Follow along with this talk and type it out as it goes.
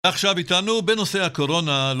עכשיו איתנו בנושא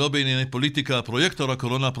הקורונה, לא בענייני פוליטיקה, פרויקטור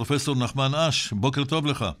הקורונה, פרופסור נחמן אש. בוקר טוב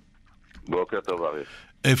לך. בוקר טוב, אריך.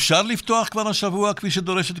 אפשר לפתוח כבר השבוע כפי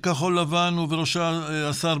שדורשת כחול לבן ובראשה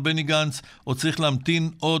השר בני גנץ, או צריך להמתין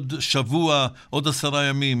עוד שבוע, עוד 10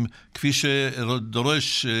 ימים, כפי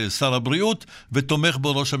שדורש שר הבריאות ותומך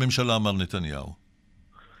בו ראש הממשלה מר נתניהו?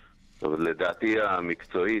 לדעתי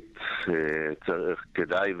המקצועית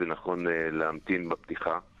כדאי ונכון להמתין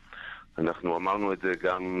בפתיחה. אנחנו אמרנו את זה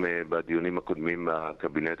גם בדיונים הקודמים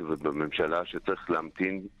בקבינט ובממשלה, שצריך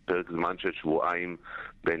להמתין פרק זמן של שבועיים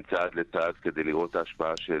בין צעד לצעד כדי לראות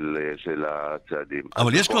ההשפעה של הצעדים.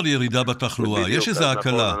 אבל יש כבר ירידה בתחלואה, יש איזו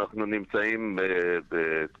הקלה. אנחנו נמצאים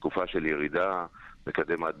בתקופה של ירידה,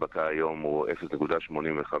 מקדם ההדבקה היום הוא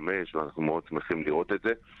 0.85 ואנחנו מאוד שמחים לראות את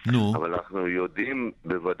זה. אבל אנחנו יודעים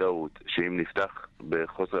בוודאות שאם נפתח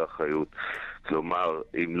בחוסר אחריות, כלומר,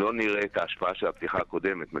 אם לא נראה את ההשפעה של הפתיחה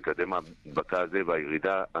הקודמת, מקדם ההדבקה הזה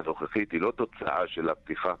והירידה הנוכחית היא לא תוצאה של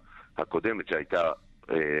הפתיחה הקודמת שהייתה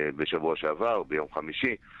בשבוע שעבר, ביום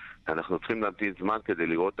חמישי, אנחנו צריכים להמתין זמן כדי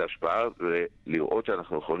לראות את ההשפעה ולראות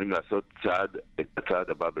שאנחנו יכולים לעשות את הצעד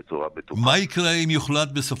הבא בצורה בטוחה. מה יקרה אם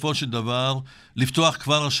יוחלט בסופו של דבר לפתוח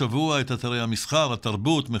כבר השבוע את אתרי המסחר,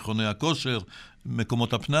 התרבות, מכוני הכושר,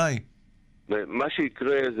 מקומות הפנאי? מה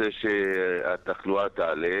שיקרה זה שהתחלואה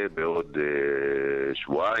תעלה בעוד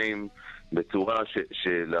שבועיים בצורה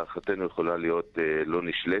שלהערכתנו יכולה להיות לא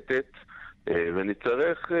נשלטת,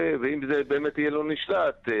 ונצטרך, ואם זה באמת יהיה לא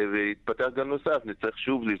נשלט ויתפתח גם נוסף, נצטרך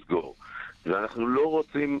שוב לסגור. ואנחנו לא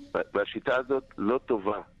רוצים, והשיטה הזאת לא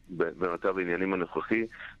טובה במצב העניינים הנוכחי,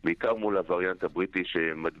 בעיקר מול הווריאנט הבריטי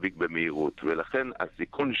שמדביק במהירות, ולכן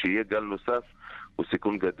הסיכון שיהיה גל נוסף הוא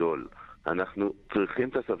סיכון גדול. אנחנו צריכים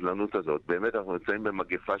את הסבלנות הזאת, באמת אנחנו נמצאים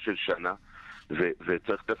במגפה של שנה,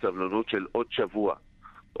 וצריך את הסבלנות של עוד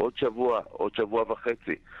שבוע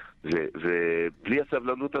וחצי. ובלי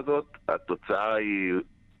הסבלנות הזאת, התוצאה היא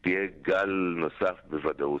תהיה גל נוסף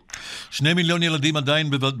בוודאות. 2 מיליון ילדים עדיין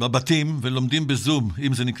בבתים ולומדים בזום,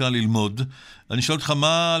 אם זה נקרא ללמוד. אני שואל אותך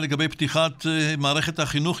מה לגבי פתיחת מערכת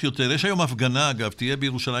החינוך יותר. יש היום הפגנה, אגב, תהיה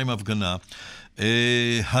בירושלים הפגנה.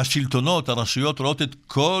 השלטונות, הרשויות רואות את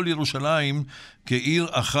כל ירושלים כעיר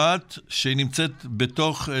אחת שנמצאת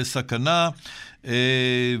בתוך סכנה,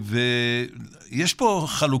 ויש פה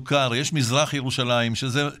חלוקה, יש מזרח ירושלים,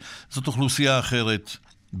 שזאת אוכלוסייה אחרת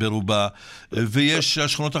ברובה, ויש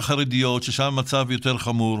השכונות החרדיות ששם המצב יותר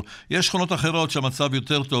חמור, יש שכונות אחרות שהמצב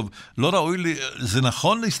יותר טוב. לא ראוי לי, זה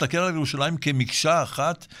נכון להסתכל על ירושלים כמקשה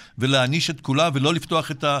אחת ולהעניש את כולה ולא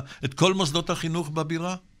לפתוח את כל מוסדות החינוך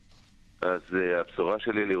בבירה? אז הבשורה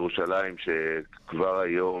שלי לירושלים שכבר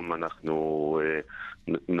היום אנחנו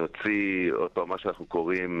נוציא עוד פעם מה שאנחנו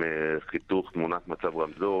קוראים חיתוך תמונת מצב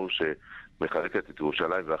רמזור שמחלקת את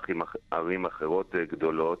ירושלים וערים אחרות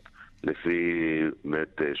גדולות לפי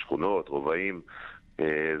שכונות, רובעים,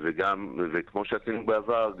 וכמו שעשינו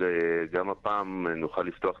בעבר, גם הפעם נוכל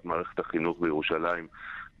לפתוח את מערכת החינוך בירושלים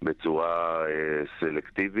בצורה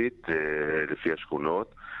סלקטיבית לפי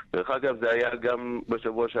השכונות. דרך אגב, זה היה גם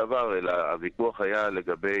בשבוע שעבר, אלא הוויכוח היה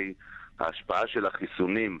לגבי ההשפעה של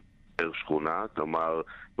החיסונים פר שכונה, כלומר,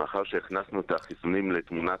 מאחר שהכנסנו את החיסונים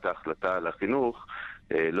לתמונת ההחלטה על החינוך,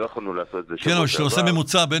 לא יכולנו לעשות את זה שבוע שעבר. כן, אבל כשאתה עושה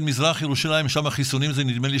ממוצע בין מזרח ירושלים, שם החיסונים זה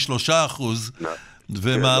נדמה לי 3%,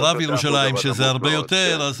 ומערב ירושלים שזה הרבה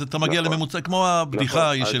יותר, אז אתה מגיע לממוצע, כמו הבדיחה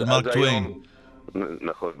ההיא של מרק טוויין.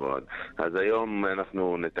 נכון מאוד. אז היום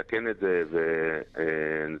אנחנו נתקן את זה,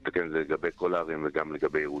 ונתקן את זה לגבי כל הערים וגם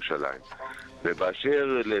לגבי ירושלים.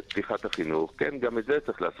 ובאשר לפתיחת החינוך, כן, גם את זה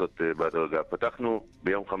צריך לעשות בהדרגה. פתחנו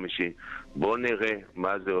ביום חמישי, בואו נראה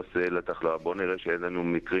מה זה עושה לתחלואה, בואו נראה שאין לנו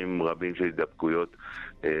מקרים רבים של הידבקויות.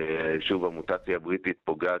 שוב, המוטציה הבריטית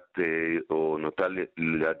פוגעת או נוטה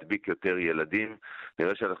להדביק יותר ילדים.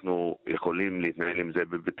 נראה שאנחנו יכולים להתנהל עם זה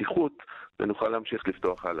בבטיחות, ונוכל להמשיך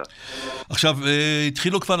לפתוח הלאה. עכשיו,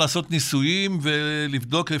 התחילו כבר לעשות ניסויים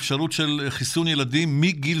ולבדוק אפשרות של חיסון ילדים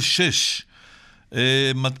מגיל 6.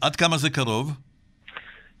 עד כמה זה קרוב?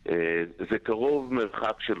 זה קרוב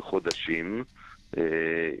מרחק של חודשים.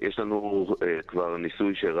 יש לנו כבר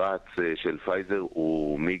ניסוי שרץ של פייזר,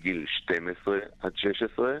 הוא מגיל 12 עד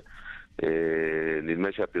 16.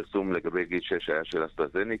 נדמה שהפרסום לגבי גיל 6 היה של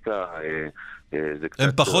אסטרזניקה.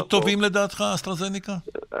 הם פחות טובים לדעתך, אסטרזניקה?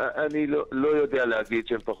 אני לא יודע להגיד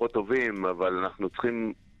שהם פחות טובים, אבל אנחנו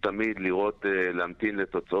צריכים תמיד לראות, להמתין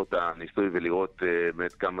לתוצאות הניסוי ולראות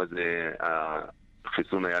באמת כמה זה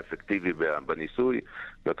החיסון היה אפקטיבי בניסוי,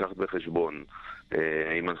 לקחת בחשבון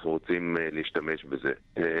אם אנחנו רוצים להשתמש בזה.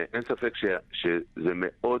 אין ספק שזה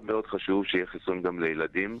מאוד מאוד חשוב שיהיה חיסון גם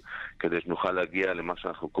לילדים, כדי שנוכל להגיע למה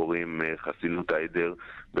שאנחנו קוראים חסינות העדר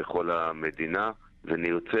בכל המדינה,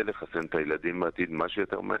 ונרצה לחסן את הילדים בעתיד מה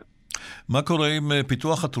שיותר מהר. מה קורה עם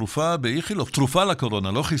פיתוח התרופה באיכילוב? תרופה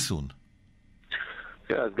לקורונה, לא חיסון.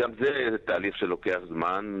 אז גם זה תהליך שלוקח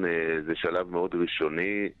זמן, זה שלב מאוד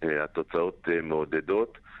ראשוני, התוצאות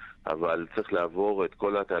מעודדות, אבל צריך לעבור את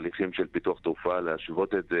כל התהליכים של פיתוח תרופה,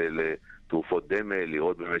 להשוות את זה לתרופות דמה,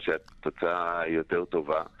 לראות באמת שהתוצאה היא יותר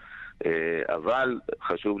טובה. אבל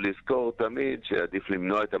חשוב לזכור תמיד שעדיף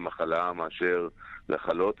למנוע את המחלה מאשר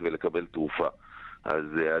לחלות ולקבל תרופה. אז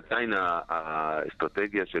עדיין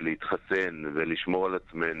האסטרטגיה של להתחסן ולשמור על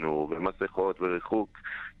עצמנו ומסכות וריחוק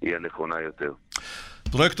היא הנכונה יותר.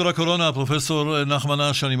 פרויקטור הקורונה, פרופסור נחמן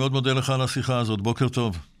אש, אני מאוד מודה לך על השיחה הזאת. בוקר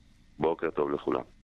טוב. בוקר טוב לכולם.